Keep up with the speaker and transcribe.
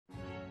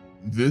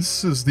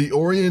This is the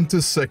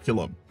Orientis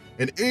Seculum,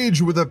 an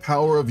age where the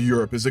power of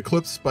Europe is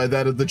eclipsed by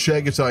that of the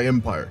Chagatai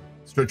Empire,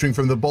 stretching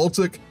from the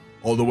Baltic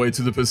all the way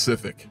to the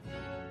Pacific.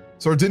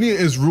 Sardinia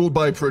is ruled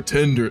by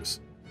pretenders.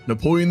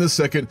 Napoleon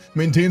II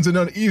maintains an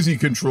uneasy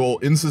control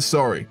in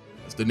Sassari,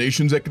 as the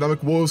nation's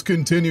economic woes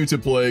continue to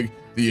plague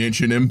the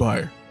ancient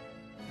empire.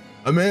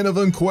 A man of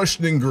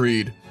unquestioning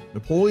greed,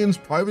 Napoleon's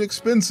private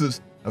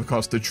expenses have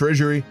cost the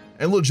treasury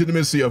and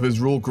legitimacy of his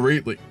rule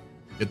greatly,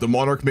 yet the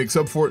monarch makes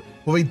up for it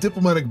with a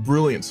diplomatic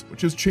brilliance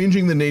which is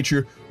changing the nature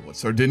of what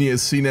Sardinia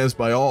is seen as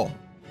by all.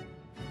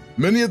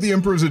 Many of the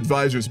emperor's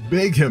advisors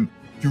beg him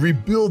to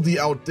rebuild the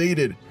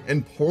outdated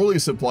and poorly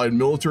supplied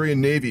military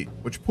and navy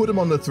which put him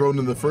on the throne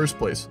in the first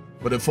place,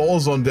 but it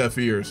falls on deaf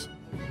ears.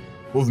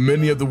 With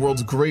many of the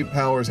world's great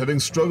powers having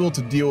struggled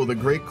to deal with the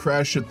great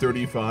crash at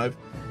 35,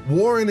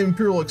 war and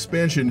imperial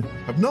expansion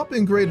have not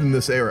been great in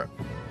this era,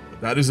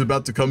 but that is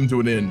about to come to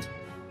an end.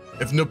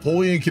 If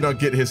Napoleon cannot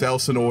get his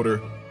house in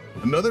order,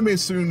 another may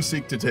soon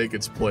seek to take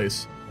its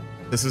place.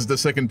 This is the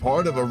second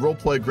part of a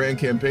roleplay grand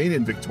campaign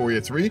in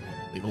Victoria 3.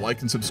 Leave a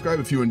like and subscribe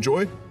if you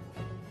enjoy.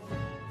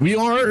 We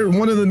are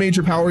one of the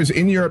major powers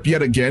in Europe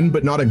yet again,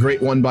 but not a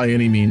great one by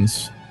any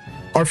means.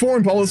 Our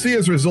foreign policy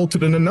has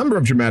resulted in a number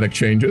of dramatic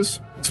changes.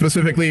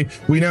 Specifically,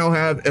 we now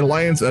have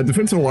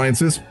defensive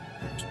alliances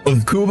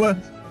with Cuba.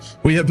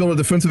 We have built a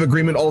defensive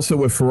agreement also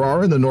with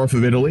Ferrara in the north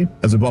of Italy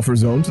as a buffer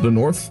zone to the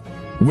north,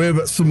 with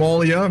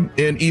Somalia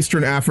in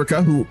Eastern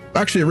Africa, who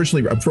actually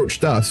originally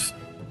approached us,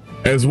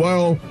 as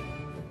well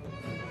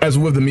as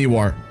with the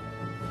Mewar,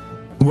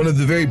 one of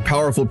the very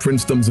powerful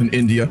princedoms in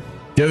India,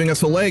 giving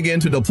us a leg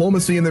into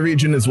diplomacy in the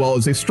region, as well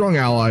as a strong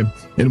ally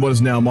in what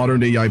is now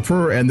modern-day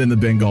Jaipur and then the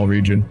Bengal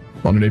region,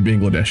 modern-day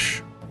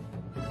Bangladesh.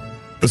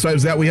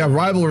 Besides that, we have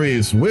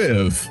rivalries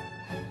with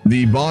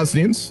the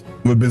Bosnians,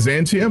 with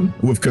Byzantium,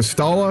 with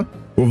Castalla,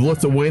 with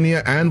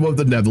Lithuania, and with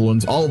the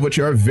Netherlands, all of which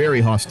are very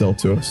hostile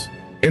to us.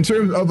 In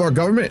terms of our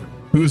government,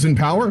 who's in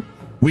power,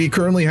 we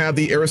currently have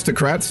the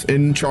aristocrats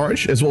in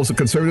charge, as well as the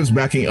conservatives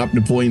backing up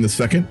Napoleon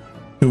II,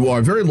 who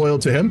are very loyal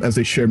to him as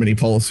they share many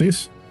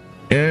policies.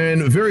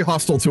 And very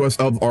hostile to us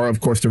are,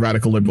 of course, the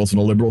radical liberals and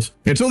the liberals.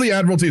 Until the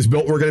Admiralty is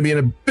built, we're going to be in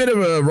a bit of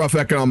a rough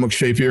economic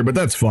shape here, but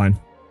that's fine.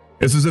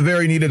 This is a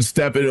very needed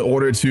step in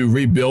order to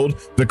rebuild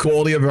the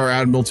quality of our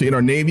Admiralty and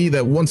our Navy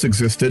that once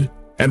existed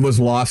and was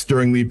lost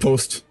during the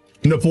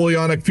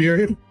post-Napoleonic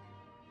period.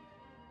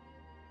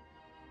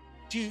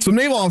 Some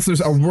naval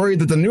officers are worried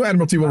that the new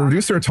Admiralty will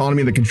reduce their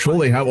autonomy and the control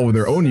they have over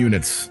their own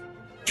units.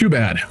 Too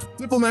bad.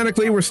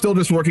 Diplomatically, we're still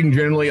just working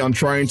generally on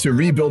trying to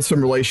rebuild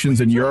some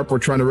relations in Europe. We're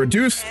trying to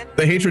reduce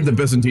the hatred the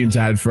Byzantines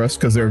had for us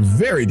because they're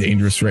very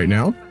dangerous right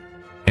now,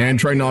 and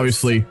trying to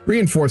obviously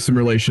reinforce some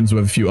relations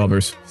with a few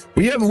others.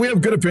 We have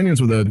good opinions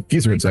with the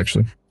Geezerites,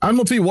 actually.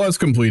 Admiralty was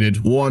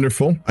completed.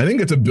 Wonderful. I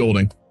think it's a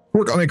building.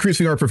 Work on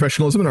increasing our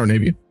professionalism in our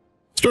Navy.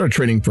 Start a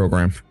training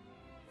program.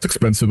 It's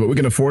expensive, but we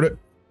can afford it.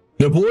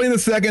 Napoleon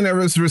II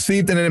has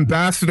received an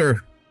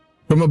ambassador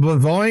from a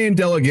Bavarian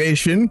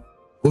delegation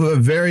with a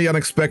very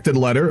unexpected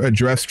letter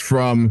addressed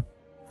from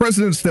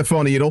President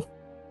Stefan Edel,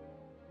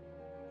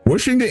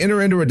 wishing to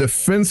enter into a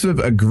defensive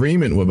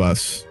agreement with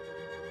us.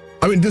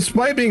 I mean,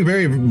 despite being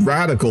very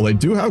radical, they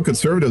do have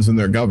conservatives in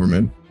their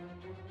government.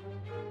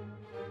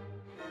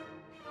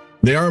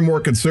 They are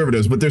more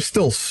conservatives, but they're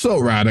still so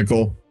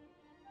radical.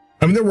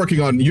 I mean, they're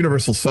working on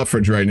universal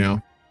suffrage right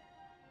now.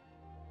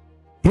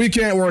 We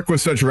can't work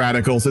with such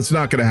radicals. It's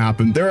not going to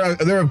happen.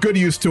 They're of good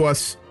use to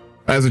us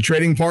as a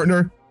trading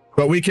partner,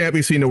 but we can't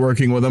be seen to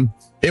working with them.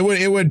 It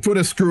would put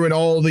a screw in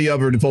all the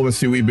other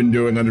diplomacy we've been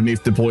doing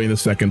underneath Napoleon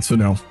II, so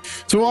no.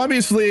 So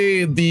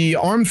obviously, the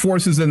armed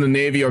forces and the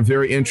Navy are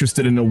very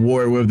interested in a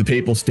war with the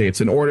Papal States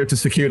in order to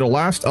secure the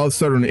last of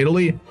southern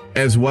Italy,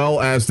 as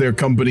well as their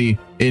company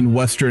in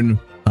western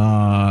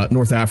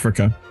North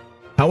Africa.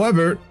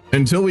 However,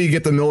 until we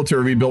get the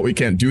military rebuilt, we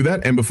can't do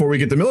that. And before we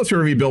get the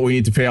military rebuilt, we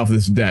need to pay off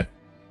this debt,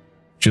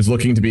 which is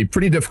looking to be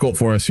pretty difficult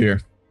for us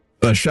here.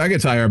 The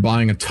Chagatai are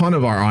buying a ton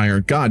of our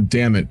iron. God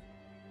damn it.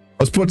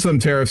 Let's put some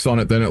tariffs on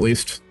it then, at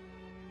least.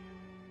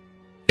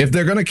 If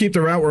they're going to keep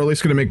the route, we're at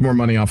least going to make more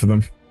money off of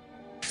them.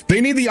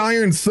 They need the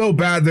iron so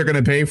bad they're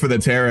going to pay for the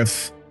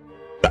tariffs.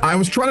 I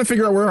was trying to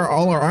figure out where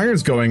all our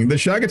iron's going. The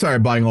Chagatai are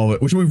buying all of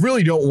it, which we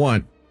really don't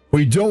want.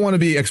 We don't want to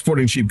be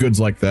exporting cheap goods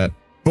like that.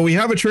 But we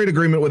have a trade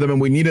agreement with them,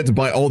 and we need it to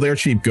buy all their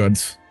cheap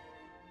goods.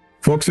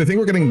 Folks, I think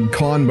we're getting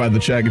conned by the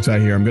Chagatai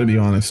here. I'm going to be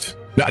honest.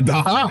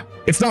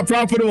 It's not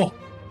profitable.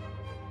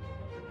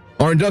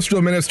 Our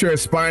industrial minister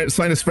has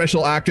signed a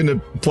special act into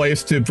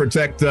place to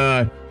protect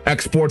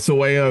exports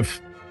away of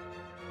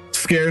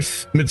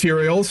scarce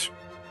materials,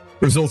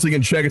 resulting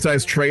in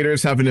Chagatai's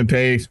traders having to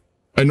pay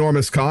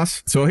enormous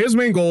costs. So his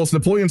main goals,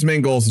 Napoleon's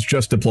main goals, is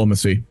just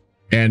diplomacy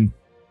and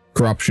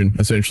corruption,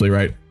 essentially,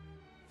 right?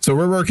 So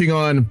we're working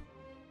on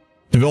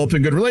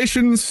developing good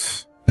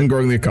relations and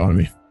growing the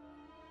economy.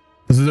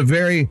 This is a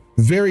very,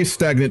 very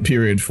stagnant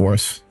period for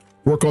us.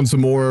 Work on some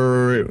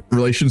more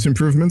relations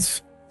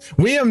improvements.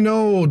 We have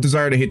no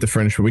desire to hate the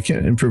French, but we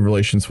can't improve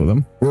relations with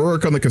them. We'll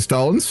work on the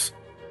Castallans.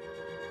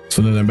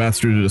 Send an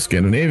ambassador to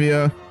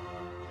Scandinavia.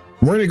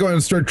 We're going to go ahead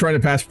and start trying to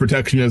pass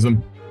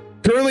protectionism.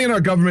 Currently in our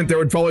government, there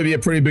would probably be a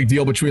pretty big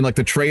deal between like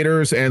the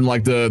traders and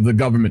like the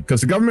government,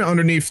 because the government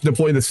underneath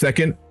Napoleon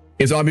II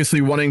is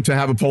obviously wanting to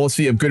have a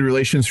policy of good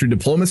relations through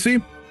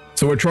diplomacy.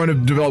 So we're trying to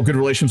develop good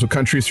relations with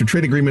countries through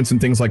trade agreements and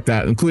things like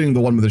that, including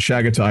the one with the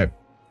Chagatai,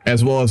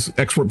 as well as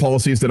export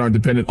policies that aren't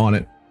dependent on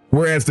it.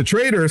 Whereas the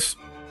traders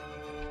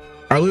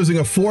are losing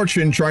a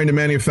fortune trying to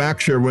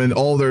manufacture when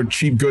all their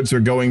cheap goods are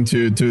going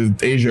to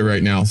Asia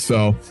right now.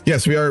 So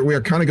yes, we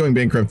are kind of going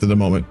bankrupt at the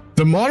moment.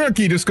 The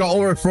monarchy just got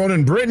overthrown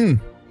in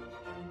Britain.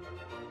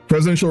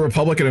 Presidential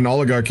republic and an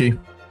oligarchy.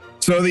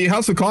 So the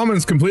House of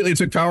Commons completely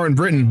took power in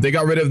Britain. They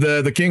got rid of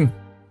the king.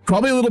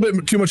 Probably a little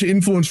bit too much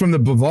influence from the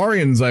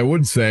Bavarians, I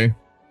would say.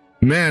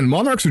 Man,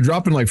 monarchs are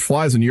dropping like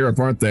flies in Europe,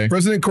 aren't they?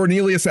 President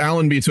Cornelius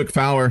Allenby took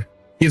power.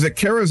 He's a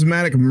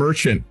charismatic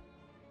merchant.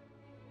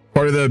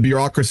 Part of the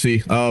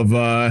bureaucracy of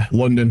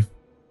London.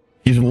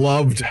 He's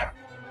loved.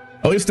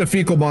 At least the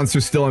fecal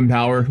monster's still in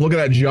power. Look at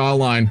that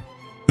jawline.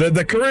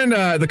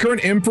 The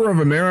current emperor of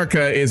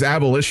America is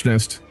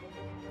abolitionist.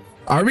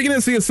 Are we going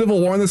to see a civil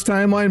war in this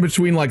timeline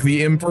between like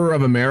the emperor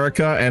of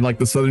America and like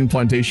the southern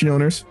plantation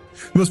owners?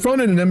 The most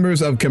prominent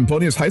members of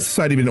Campania's high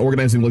society have been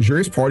organizing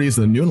luxurious parties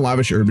in the new and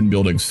lavish urban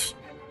buildings.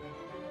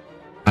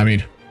 I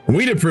mean,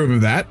 we'd approve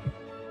of that.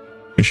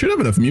 We should have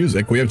enough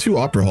music. We have 2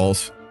 opera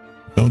halls.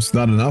 No, it's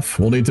not enough.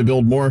 We'll need to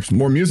build more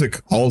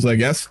music halls, I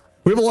guess.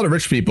 We have a lot of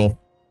rich people.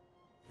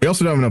 We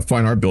also don't have enough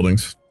fine art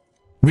buildings.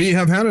 We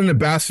have had an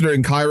ambassador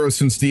in Cairo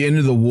since the end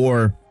of the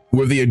war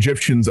with the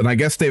Egyptians, and I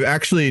guess they've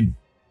actually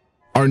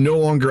are no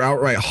longer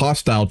outright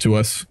hostile to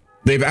us.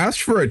 They've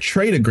asked for a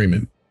trade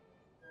agreement.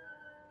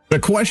 The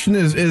question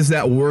is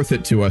that worth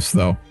it to us,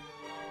 though?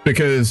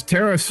 Because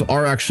tariffs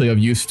are actually of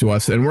use to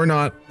us, and we're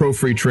not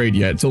pro-free trade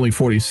yet. It's only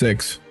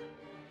 46.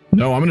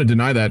 No, I'm going to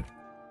deny that.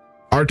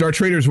 Our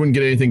traders wouldn't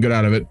get anything good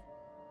out of it.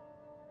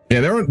 Yeah,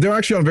 they're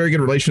actually on very good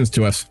relations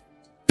to us,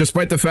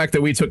 despite the fact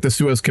that we took the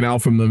Suez Canal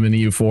from them in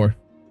EU4,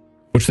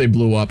 which they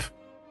blew up.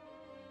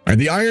 All right,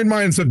 the iron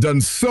mines have done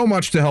so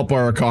much to help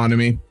our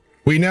economy.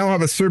 We now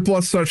have a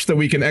surplus such that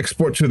we can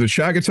export to the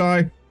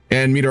Chagatai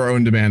and meet our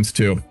own demands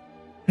too.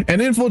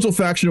 An influential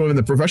faction within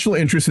the professional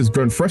interest has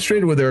grown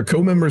frustrated with their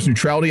co-members'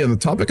 neutrality on the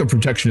topic of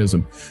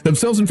protectionism.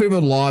 Themselves in favor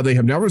of the law, they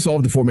have now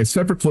resolved to form a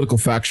separate political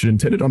faction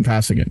intended on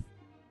passing it.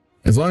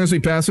 As long as we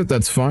pass it,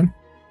 that's fine.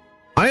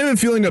 I have a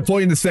feeling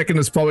Napoleon II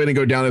is probably going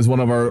to go down as one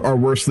of our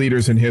worst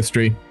leaders in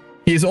history.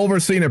 He's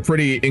overseen a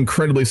pretty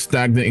incredibly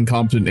stagnant,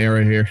 incompetent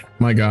era here.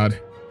 My God.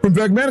 From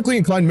pragmatically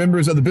inclined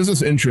members of the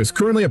business interests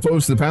currently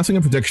opposed to the passing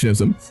of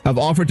protectionism have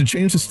offered to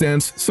change the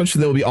stance such that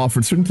they will be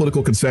offered certain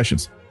political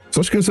concessions.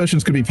 Such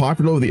concessions could be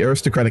popular with the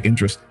aristocratic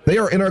interest. They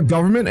are in our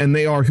government and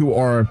they are who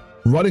are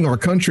running our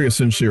country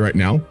essentially right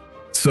now.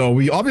 So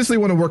we obviously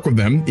want to work with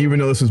them, even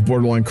though this is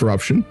borderline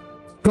corruption.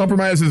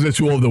 Compromise is a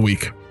tool of the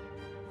weak.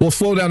 We'll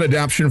slow down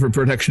adaptation for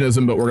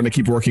protectionism, but we're going to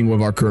keep working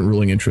with our current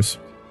ruling interests.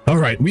 All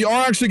right, we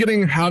are actually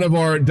getting out of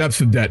our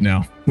depths of debt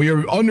now. We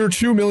are under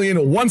 2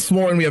 million once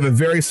more, and we have a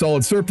very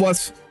solid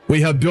surplus.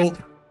 We have built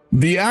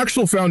the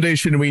actual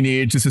foundation we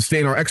need to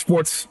sustain our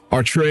exports,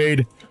 our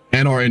trade,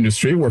 and our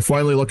industry. We're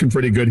finally looking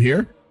pretty good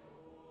here.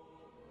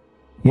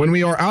 When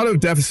we are out of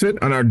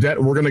deficit on our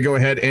debt, we're going to go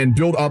ahead and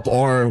build up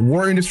our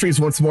war industries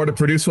once more to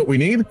produce what we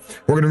need.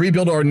 We're going to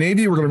rebuild our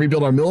navy, we're going to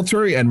rebuild our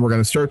military, and we're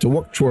going to start to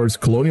work towards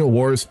colonial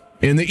wars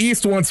in the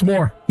East once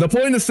more.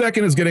 Napoleon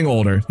II is getting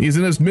older. He's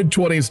in his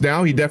mid-20s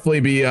now. He'd definitely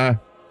be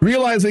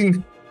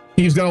realizing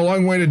he's got a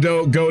long way to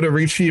go to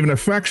reach even a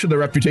fraction of the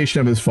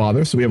reputation of his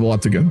father, so we have a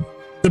lot to go.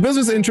 The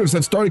business interests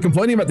have started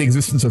complaining about the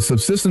existence of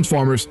subsistence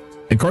farmers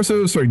in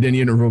Corso,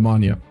 Sardinia, and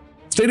Romagna,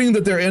 stating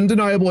that their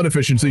undeniable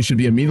inefficiency should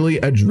be immediately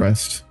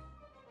addressed.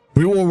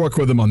 We will work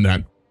with them on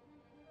that.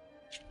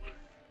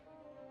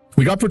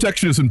 We got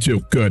protectionism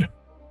too. Good.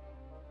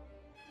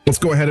 Let's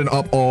go ahead and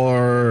up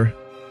our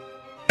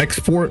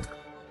export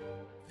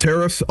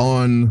tariffs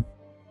on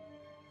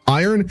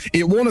iron.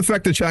 It won't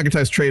affect the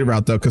Chagatai's trade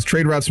route though, because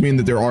trade routes mean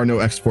that there are no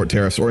export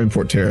tariffs or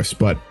import tariffs,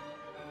 but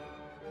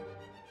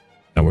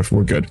no,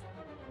 we're good.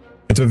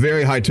 It's a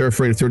very high tariff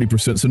rate of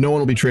 30%, so no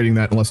one will be trading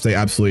that unless they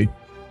absolutely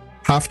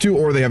have to,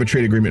 or they have a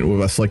trade agreement with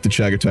us like the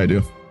Chagatai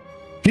do.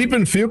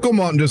 Pepin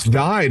Fukelmont just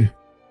died.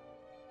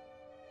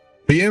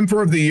 The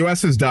Emperor of the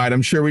US has died.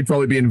 I'm sure we'd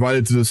probably be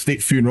invited to the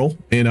state funeral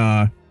in,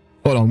 hold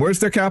on, where's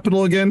their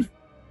capital again?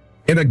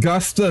 In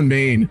Augusta,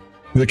 Maine,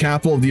 the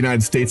capital of the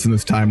United States in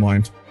this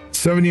timeline.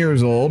 7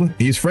 years old.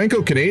 He's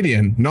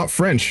Franco-Canadian, not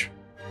French.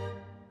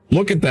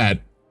 Look at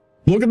that.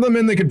 Look at the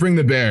men that could bring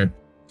the bear.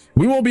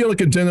 We won't be able to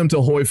contend them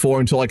till Hoi 4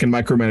 until I can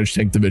micromanage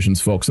tank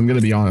divisions, folks. I'm going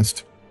to be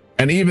honest.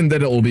 And even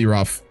then, it will be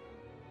rough.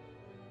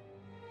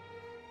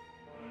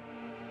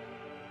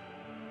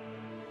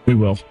 We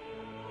will.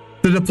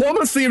 The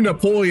diplomacy of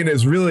Napoleon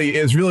is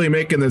really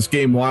making this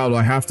game wild,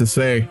 I have to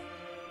say.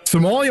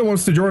 Somalia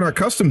wants to join our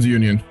customs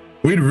union.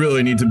 We'd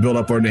really need to build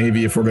up our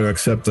navy if we're going to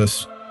accept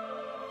this.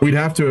 We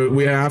have to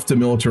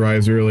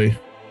militarize early.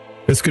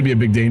 This could be a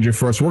big danger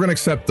for us. We're going to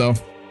accept though.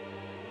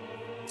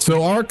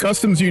 So our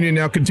customs union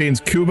now contains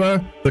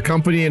Cuba, the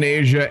company in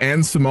Asia,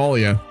 and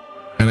Somalia.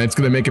 And it's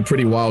going to make it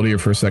pretty wild here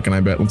for a second, I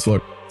bet. Let's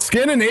look.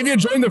 Scandinavia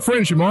joined the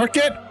French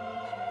market?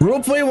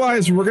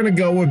 Roleplay-wise, we're going to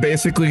go with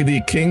basically the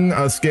king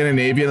of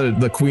Scandinavia,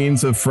 the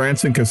queens of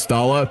France and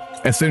Castella,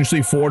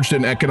 essentially forged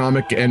an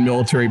economic and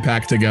military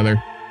pact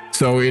together.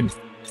 So it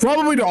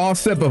probably to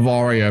offset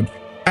Bavaria.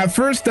 At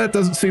first, that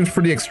doesn't seem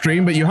pretty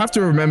extreme, but you have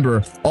to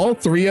remember, all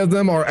three of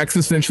them are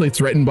existentially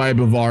threatened by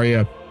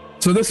Bavaria.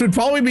 So this would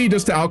probably be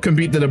just to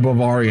outcompete the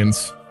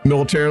Bavarians,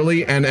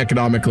 militarily and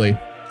economically.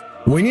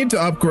 We need to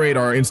upgrade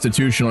our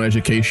institutional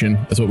education.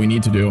 That's what we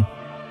need to do.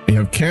 We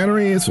have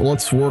canneries.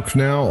 Let's work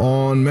now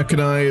on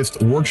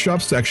mechanized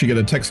workshops to actually get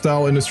a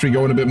textile industry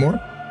going a bit more.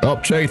 Oh,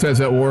 Chagotay's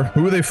at war.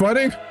 Who are they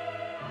fighting?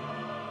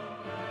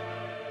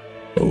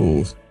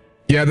 Oh,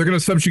 yeah, they're going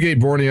to subjugate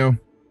Borneo.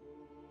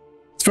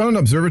 It's found an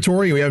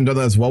observatory. We haven't done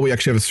that as well. We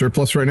actually have a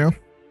surplus right now.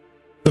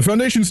 The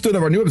foundation stone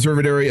of our new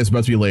observatory is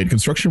about to be laid.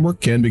 Construction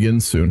work can begin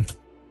soon.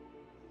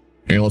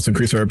 And let's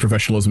increase our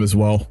professionalism as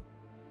well.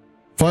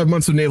 5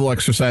 months of naval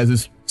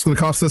exercises. It's going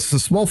to cost us a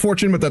small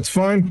fortune, but that's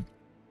fine.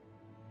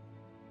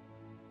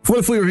 Before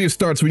the fleet review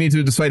starts, we need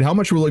to decide how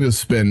much we're willing to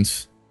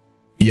spend.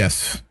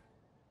 Yes.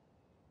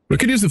 We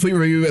could use the fleet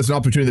review as an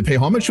opportunity to pay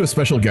homage to a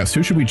special guest.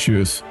 Who should we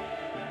choose?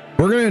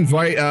 We're going to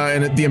invite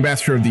the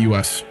ambassador of the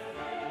US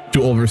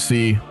to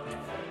oversee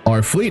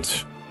our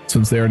fleet,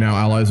 since they are now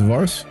allies of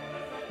ours.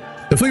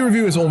 The fleet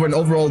review is over, and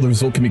overall the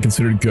result can be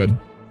considered good.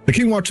 The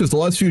king watched as the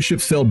last few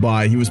ships sailed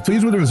by. He was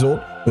pleased with the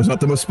result. It was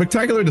not the most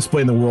spectacular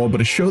display in the world,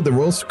 but it showed the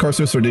Royal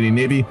Carso Sardinian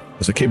Navy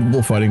was a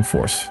capable fighting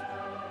force.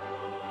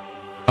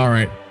 All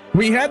right.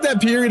 We had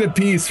that period of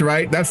peace,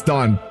 right? That's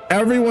done.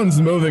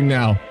 Everyone's moving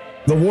now.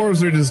 The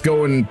wars are just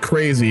going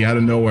crazy out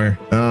of nowhere.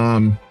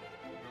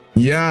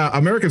 Yeah,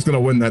 America's going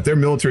to win that. Their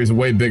military is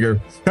way bigger.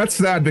 That's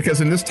sad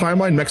because in this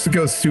timeline,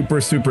 Mexico is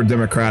super, super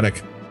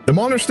democratic. The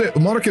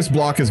monarchist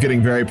bloc is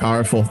getting very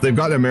powerful. They've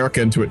got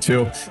America into it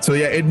too. So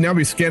yeah, it now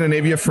be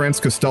Scandinavia, France,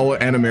 Castella,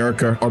 and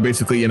America are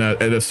basically in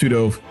a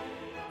pseudo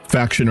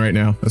faction right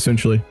now,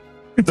 essentially.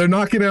 They're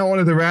knocking out one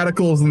of the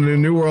radicals in the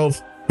New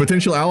World,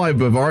 potential ally of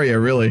Bavaria,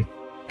 really.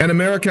 And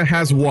America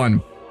has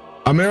won.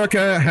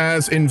 America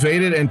has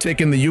invaded and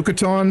taken the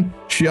Yucatan,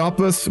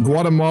 Chiapas,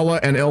 Guatemala,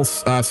 and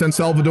San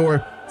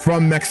Salvador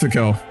from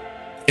Mexico.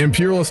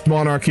 Imperialist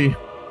monarchy.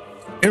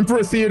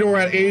 Emperor Theodore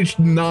at age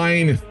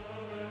 9.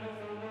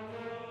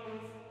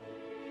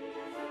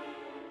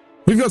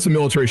 We've got some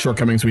military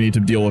shortcomings we need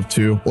to deal with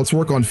too. Let's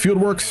work on field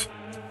works.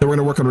 Then we're going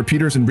to work on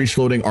repeaters and breech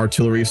loading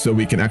artillery so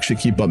we can actually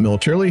keep up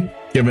militarily,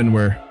 given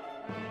we're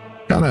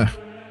kind of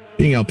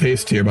being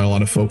outpaced here by a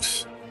lot of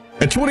folks.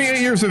 At 28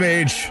 years of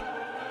age,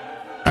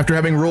 after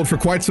having ruled for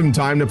quite some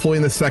time,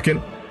 Napoleon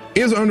II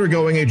is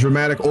undergoing a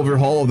dramatic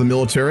overhaul of the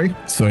military.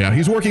 So yeah,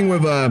 he's working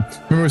with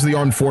members of the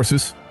armed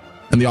forces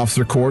and the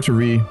officer corps to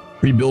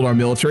rebuild our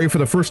military for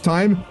the first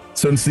time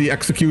since the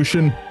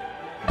execution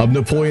of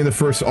Napoleon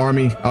I's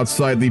army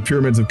outside the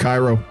pyramids of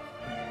Cairo.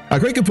 A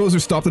great composer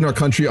stopped in our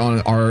country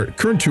on our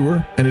current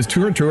tour and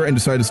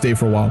decided to stay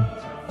for a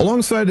while.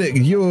 Alongside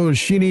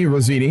Gioacchino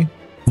Rossini,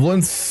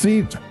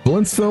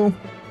 Valenzo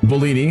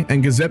Bellini,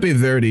 and Giuseppe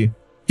Verdi,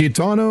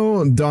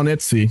 Gaetano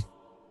Donizetti,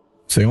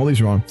 saying all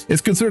these wrong,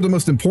 is considered the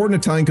most important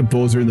Italian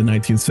composer in the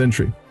 19th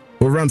century.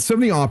 With around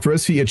 70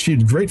 operas, he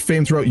achieved great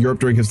fame throughout Europe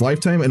during his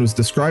lifetime and was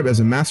described as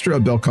a master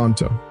of bel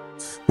canto.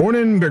 Born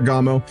in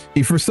Bergamo,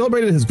 he first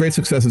celebrated his great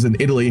successes in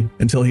Italy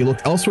until he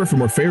looked elsewhere for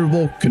more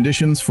favorable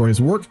conditions for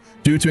his work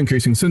due to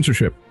increasing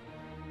censorship.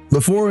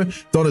 Before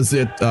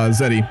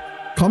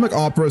Donizetti, comic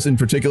operas in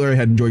particular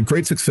had enjoyed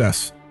great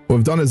success.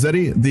 With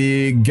Donizetti,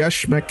 the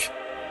Geschmack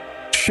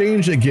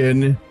changed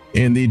again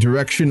in the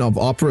direction of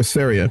opera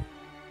seria.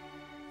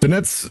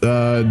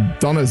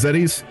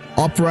 Donizetti's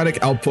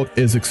operatic output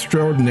is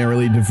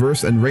extraordinarily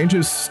diverse and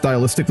ranges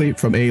stylistically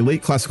from a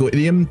late classical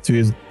idiom to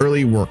his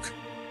early work,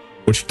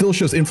 which still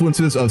shows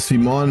influences of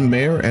Simon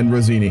Mayr and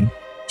Rossini,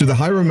 to the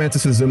high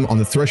romanticism on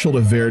the threshold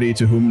of Verdi,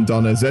 to whom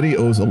Donizetti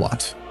owes a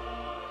lot.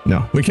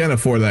 No, we can't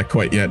afford that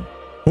quite yet.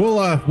 We'll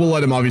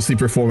let him obviously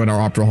perform at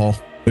our opera hall.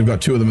 We've got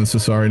 2 of them in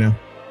Sassari now.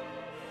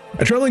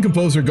 A traveling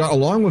composer got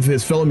along with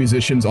his fellow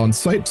musicians on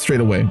sight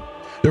straight away.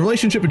 The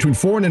relationship between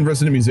foreign and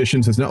resident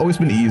musicians has not always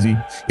been easy.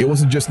 It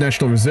wasn't just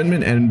national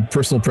resentment and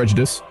personal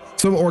prejudice.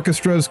 Some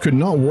orchestras could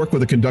not work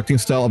with the conducting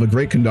style of a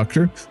great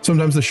conductor.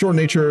 Sometimes the short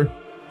nature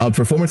of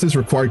performances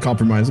required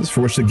compromises, for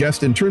which the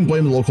guest in turn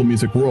blamed the local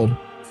music world.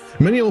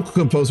 Many local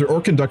composer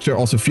or conductor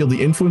also feel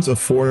the influence of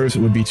foreigners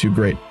would be too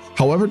great.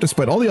 However,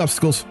 despite all the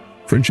obstacles,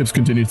 friendships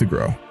continued to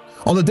grow.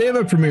 On the day of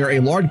the premiere, a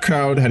large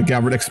crowd had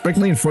gathered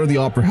expectantly in front of the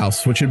opera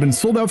house, which had been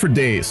sold out for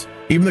days.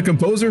 Even the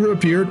composer who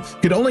appeared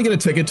could only get a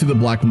ticket to the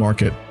black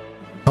market.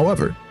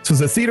 However, since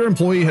the theater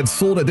employee had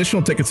sold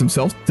additional tickets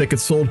himself,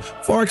 tickets sold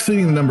far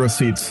exceeding the number of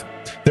seats.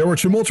 There were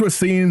tumultuous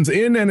scenes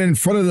in and in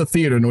front of the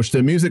theater in which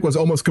the music was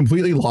almost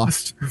completely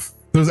lost.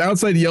 Those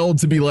outside yelled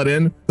to be let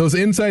in, those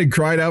inside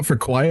cried out for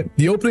quiet.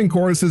 The opening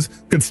choruses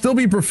could still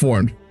be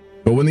performed,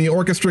 but when the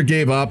orchestra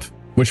gave up,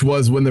 which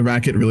was when the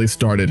racket really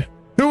started.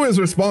 Who is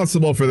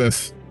responsible for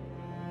this?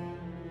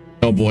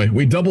 Oh boy,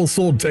 we double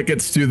sold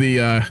tickets to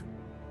the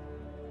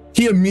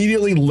He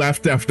immediately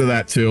left after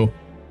that too.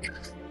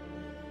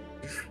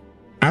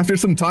 After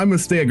some time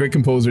with stay, a great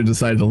composer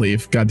decided to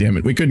leave. God damn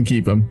it, we couldn't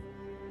keep him.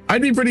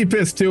 I'd be pretty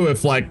pissed too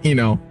if, like, you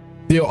know,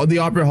 the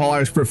opera hall I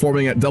was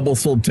performing at double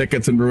sold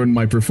tickets and ruined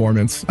my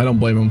performance. I don't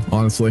blame him,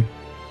 honestly.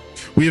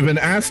 We have been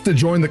asked to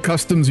join the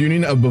Customs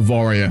Union of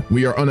Bavaria.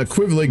 We are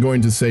unequivocally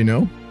going to say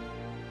no.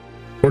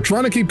 We're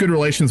trying to keep good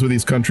relations with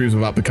these countries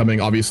without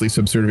becoming obviously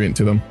subservient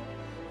to them.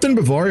 In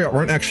Bavaria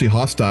aren't actually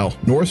hostile,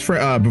 nor is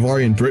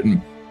Bavaria and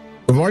Britain.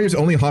 Bavaria is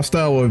only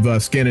hostile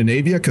with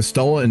Scandinavia,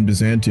 Castella, and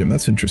Byzantium.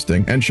 That's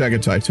interesting. And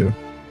Chagatai too.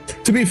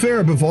 To be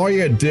fair,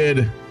 Bavaria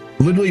did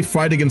literally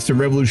fight against a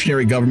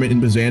revolutionary government in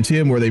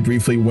Byzantium where they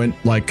briefly went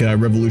like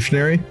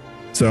revolutionary.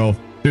 So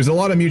there's a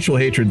lot of mutual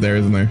hatred there,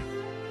 isn't there?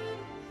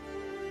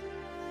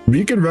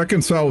 We can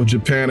reconcile with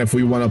Japan if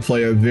we want to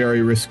play a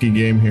very risky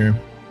game here.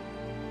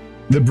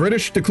 The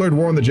British declared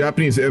war on the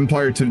Japanese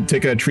Empire to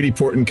take a treaty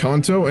port in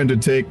Kanto and to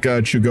take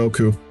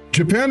Chugoku.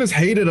 Japan has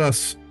hated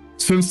us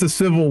since the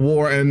Civil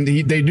War, and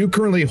they do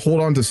currently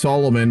hold on to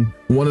Solomon,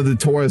 one of the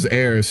Torres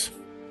heirs.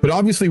 But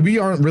obviously we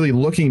aren't really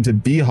looking to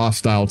be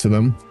hostile to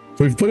them.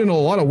 We've put in a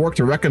lot of work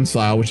to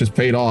reconcile, which has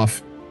paid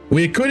off.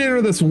 We could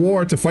enter this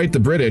war to fight the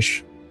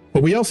British,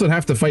 but we also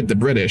have to fight the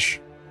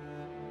British.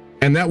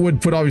 And that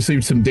would put obviously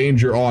some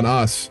danger on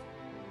us.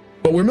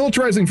 But we're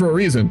militarizing for a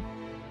reason.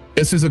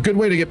 This is a good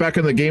way to get back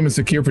in the game and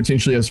secure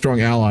potentially a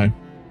strong ally.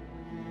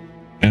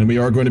 And we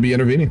are going to be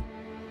intervening.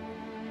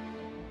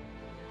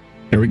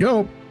 Here we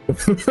go.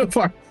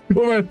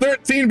 Over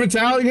 13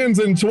 battalions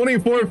and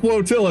 24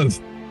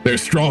 flotillas. They're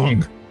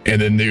strong.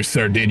 And then there's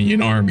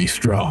Sardinian army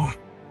strong.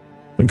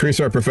 Increase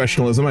our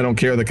professionalism. I don't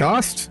care the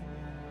cost.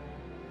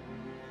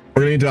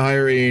 We're gonna need to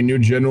hire a new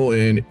general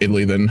in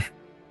Italy then.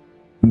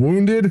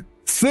 Wounded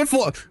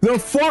syphilis. The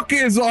fuck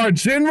is our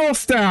general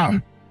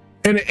staff?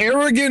 An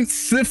arrogant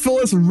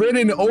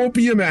syphilis-ridden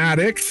opium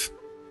addict,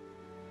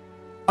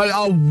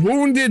 a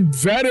wounded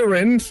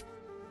veteran,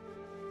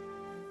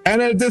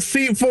 and a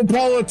deceitful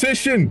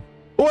politician.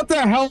 What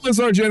the hell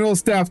has our general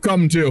staff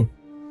come to?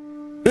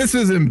 This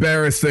is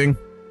embarrassing.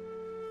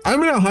 I'm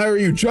gonna hire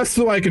you just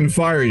so I can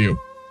fire you.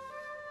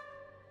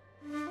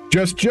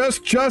 Just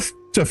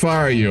to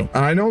fire you.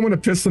 I know I'm gonna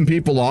piss some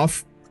people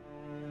off,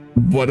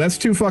 but that's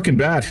too fucking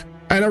bad.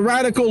 And a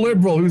radical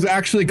liberal who's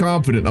actually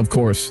competent, of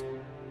course.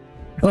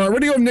 We're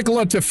gonna go with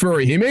Nicola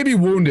Tefuri. He may be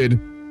wounded,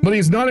 but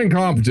he's not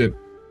incompetent.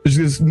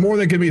 There's more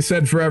that can be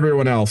said for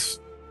everyone else.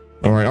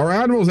 All right, our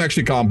admiral's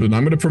actually competent.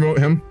 I'm gonna promote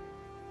him.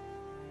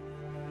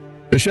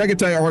 The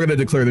Chagatai are gonna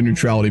declare their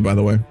neutrality, by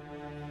the way.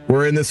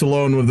 We're in this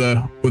alone with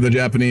the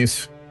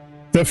Japanese.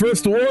 The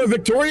First War of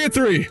Victoria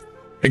III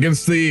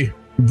against the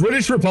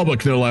British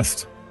Republic, no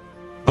less.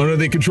 Under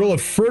the control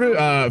of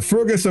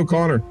Fergus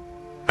O'Connor.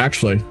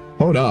 Actually,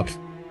 hold up.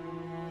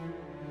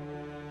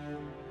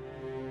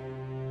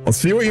 Let's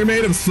see what you're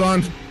made of,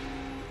 son.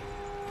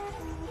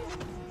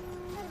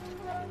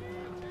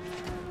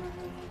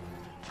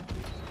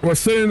 We're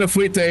sending the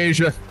fleet to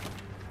Asia.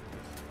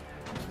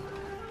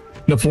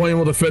 Napoleon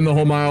will defend the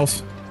home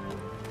isles.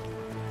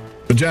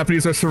 The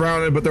Japanese are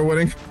surrounded, but they're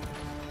winning.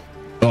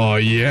 Oh,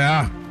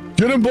 yeah.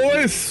 Get him,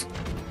 boys.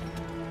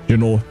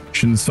 General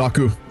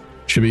Shinsaku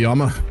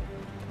Shibiyama.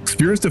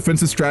 Experienced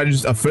defensive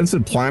strategist,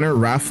 offensive planner,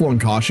 wrathful,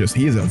 and cautious.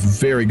 He is a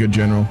very good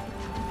general.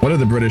 What have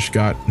the British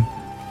got?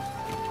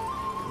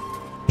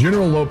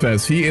 General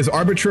Lopez. He is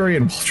arbitrary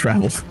and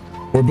well-traveled.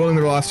 We're building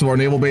the last of our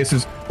naval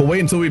bases. We'll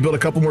wait until we build a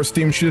couple more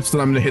steamships, then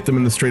I'm going to hit them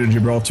in the Strait of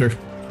Gibraltar.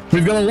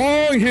 We've got a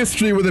long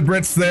history with the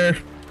Brits there.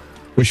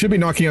 We should be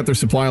knocking out their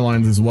supply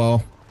lines as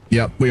well.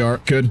 Yep, we are.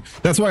 Good.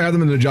 That's why I have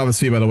them in the Java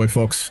Sea, by the way,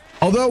 folks.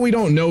 Although we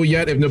don't know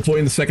yet if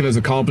Napoleon II is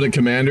a competent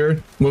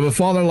commander, with a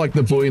father like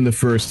Napoleon I,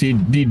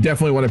 he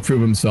definitely want to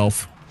prove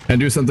himself and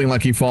do something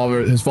like his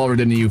father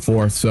did in the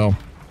U4, so.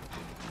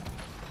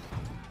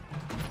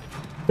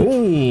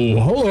 Oh,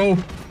 hello.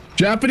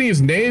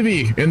 Japanese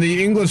Navy in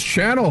the English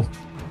Channel.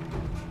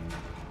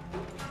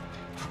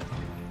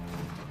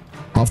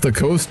 Off the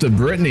coast of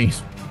Brittany.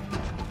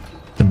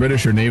 The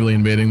British are navally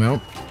invading,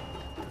 though.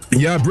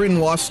 Yeah, Britain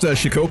lost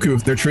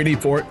Shikoku, their treaty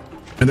port,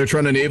 and they're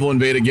trying to naval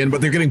invade again,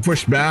 but they're getting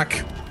pushed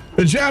back.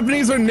 The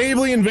Japanese are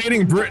navally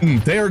invading Britain.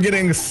 They are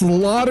getting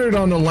slaughtered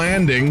on the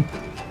landing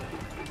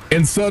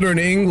in southern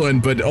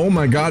England, but oh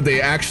my god,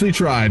 they actually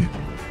tried.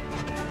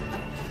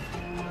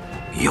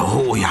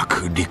 Holy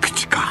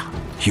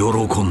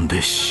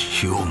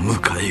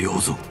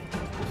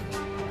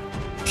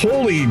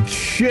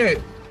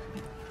shit.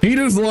 He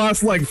just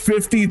lost like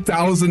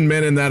 50,000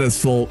 men in that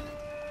assault.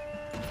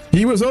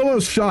 He was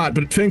almost shot,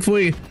 but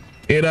thankfully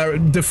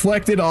it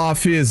deflected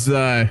off his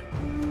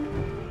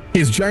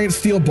giant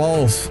steel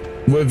balls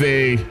with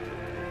a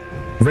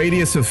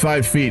radius of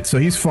 5 feet, so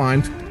he's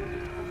fine.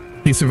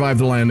 He survived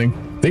the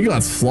landing. They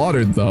got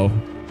slaughtered, though.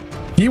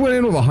 He went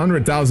in with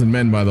 100,000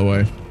 men, by the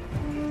way.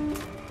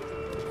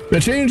 The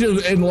change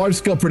in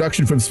large-scale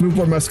production from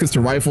smoothbore muskets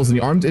to rifles in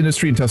the arms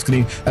industry in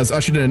Tuscany has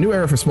ushered in a new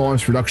era for small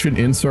arms production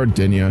in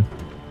Sardinia.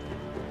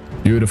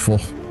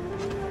 Beautiful.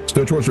 Let's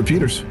go towards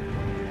repeaters.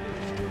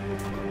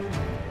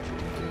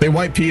 They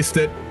white-pieced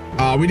it.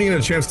 We didn't get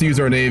a chance to use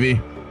our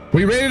navy.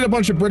 We raided a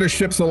bunch of British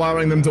ships,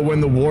 allowing them to win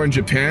the war in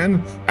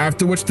Japan,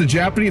 after which the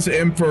Japanese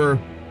emperor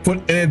put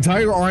an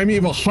entire army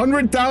of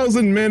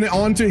 100,000 men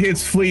onto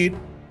his fleet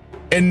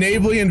and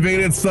navally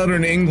invaded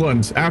southern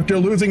England. After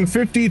losing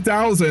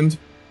 50,000,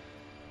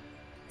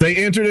 they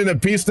entered into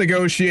peace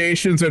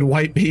negotiations and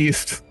white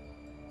peace.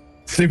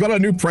 They've got a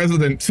new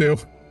president too.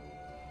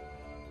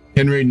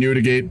 Henry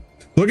Newdigate.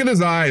 Look at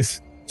his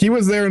eyes. He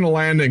was there in the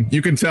landing.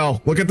 You can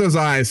tell. Look at those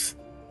eyes.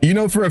 You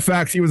know for a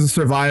fact he was a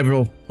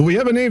survivor. We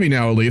have a navy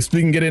now, at least.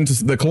 We can get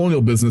into the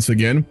colonial business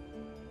again.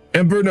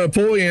 Emperor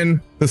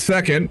Napoleon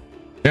II,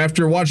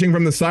 after watching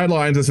from the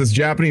sidelines as his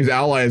Japanese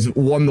allies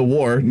won the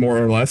war, more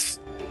or less,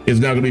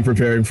 is now going to be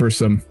preparing for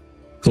some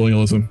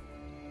colonialism.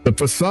 The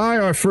Pasai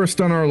are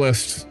first on our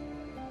list.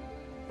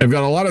 They've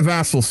got a lot of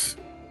vassals.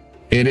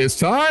 It is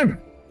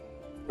time.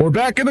 We're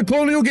back in the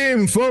colonial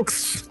game,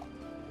 folks.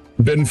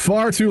 Been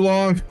far too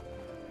long.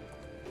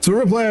 So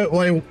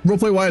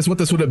roleplay wise, what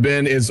this would have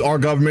been is our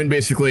government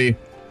basically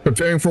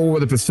preparing for war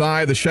with the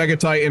Pasai, the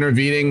Chagatai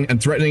intervening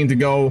and threatening to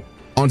go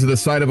onto the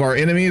side of our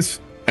enemies,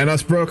 and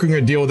us brokering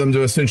a deal with them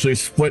to essentially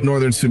split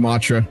northern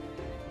Sumatra.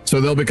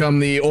 So they'll become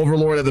the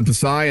overlord of the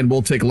Pasai, and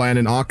we'll take land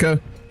in Aka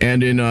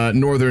and in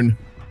northern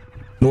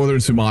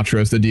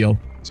Sumatra as the deal.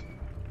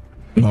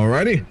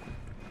 Alrighty.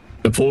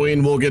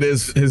 Napoleon will get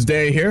his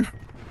day here.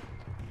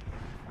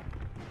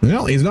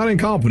 Well, he's not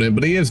incompetent,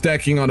 but he is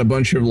decking on a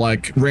bunch of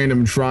like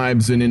random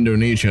tribes in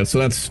Indonesia.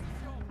 So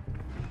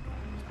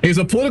he's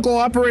a political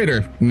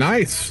operator.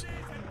 Nice.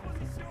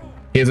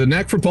 He has a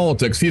knack for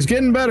politics. He's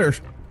getting better.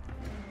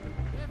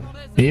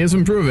 He is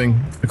improving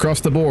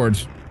across the board.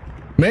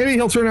 Maybe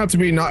he'll turn out to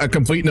be not a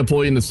complete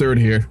Napoleon III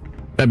here.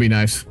 That'd be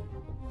nice.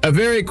 A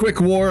very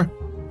quick war.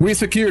 We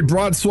secured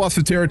broad swaths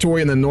of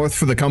territory in the north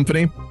for the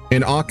company,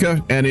 in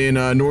Aka and in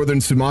northern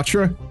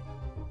Sumatra.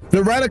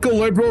 The radical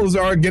liberals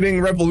are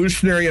getting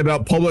revolutionary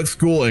about public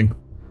schooling.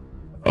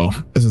 Oh,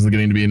 this is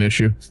getting to be an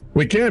issue.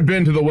 We can't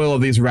bend to the will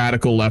of these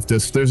radical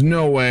leftists. There's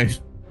no way.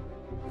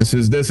 This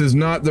is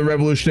not the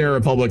revolutionary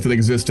republic that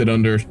existed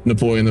under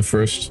Napoleon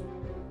I.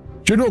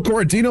 General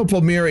Corradino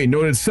Palmieri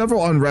noted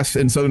several unrests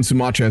in southern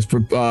Sumatra has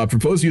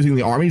proposed using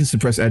the army to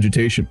suppress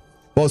agitation.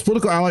 While his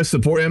political allies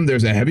support him,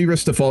 there's a heavy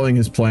risk to following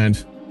his plan.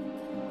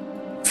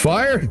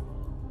 Fire!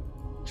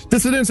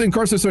 Dissidents in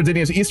Carso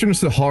Sardinia's eastern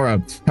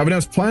Sahara have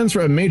announced plans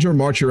for a major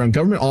march around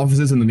government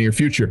offices in the near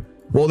future.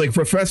 While they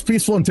profess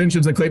peaceful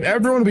intentions and claim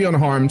everyone will be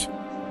unharmed,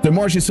 the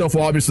march itself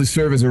will obviously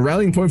serve as a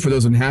rallying point for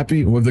those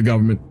unhappy with the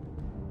government.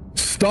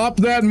 Stop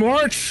that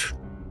march?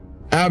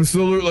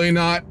 Absolutely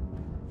not.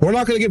 We're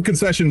not going to give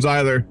concessions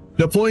either.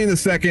 Napoleon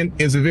II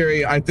is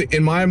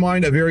in my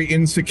mind, a very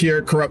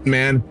insecure, corrupt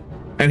man,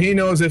 and he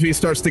knows if he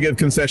starts to give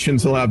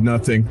concessions, he'll have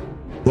nothing.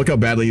 Look how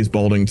badly he's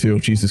balding too,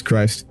 Jesus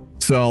Christ.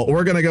 So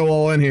we're going to go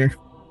all in here.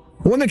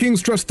 One of the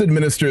king's trusted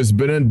ministers,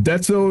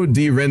 Benedetto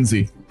di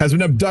Renzi, has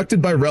been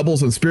abducted by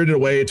rebels and spirited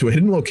away to a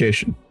hidden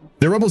location.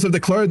 The rebels have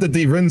declared that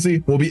di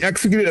Renzi will be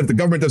executed if the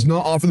government does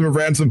not offer them a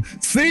ransom.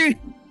 See?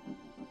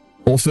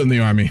 Also in the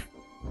army.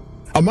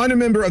 A minor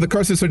member of the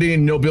Carso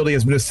Sardinian nobility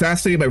has been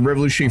assassinated by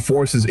revolutionary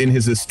forces in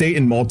his estate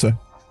in Malta.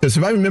 The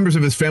surviving members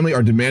of his family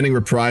are demanding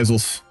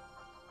reprisals.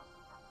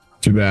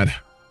 Too bad.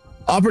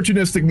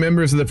 Opportunistic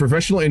members of the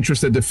professional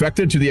interest have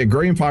defected to the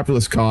agrarian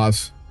populist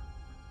cause.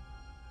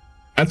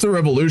 That's a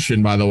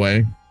revolution, by the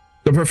way.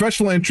 The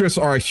professional interests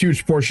are a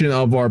huge portion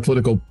of our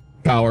political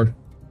power.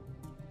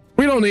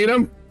 We don't need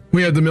them.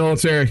 We have the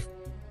military.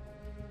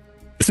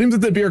 It seems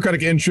that the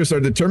bureaucratic interests are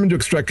determined to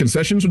extract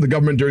concessions from the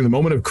government during the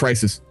moment of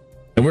crisis.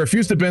 If we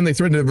refuse to bend, they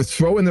threaten to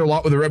throw in their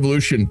lot with a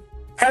revolution.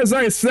 As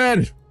I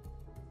said,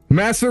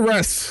 mass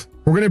arrests.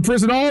 We're going to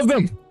imprison all of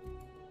them.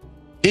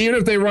 Even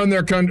if they run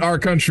our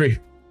country.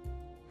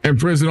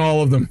 Imprison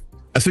all of them.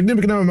 A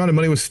significant amount of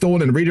money was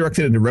stolen and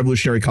redirected into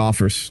revolutionary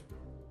coffers.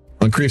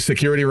 Increased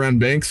security around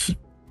banks.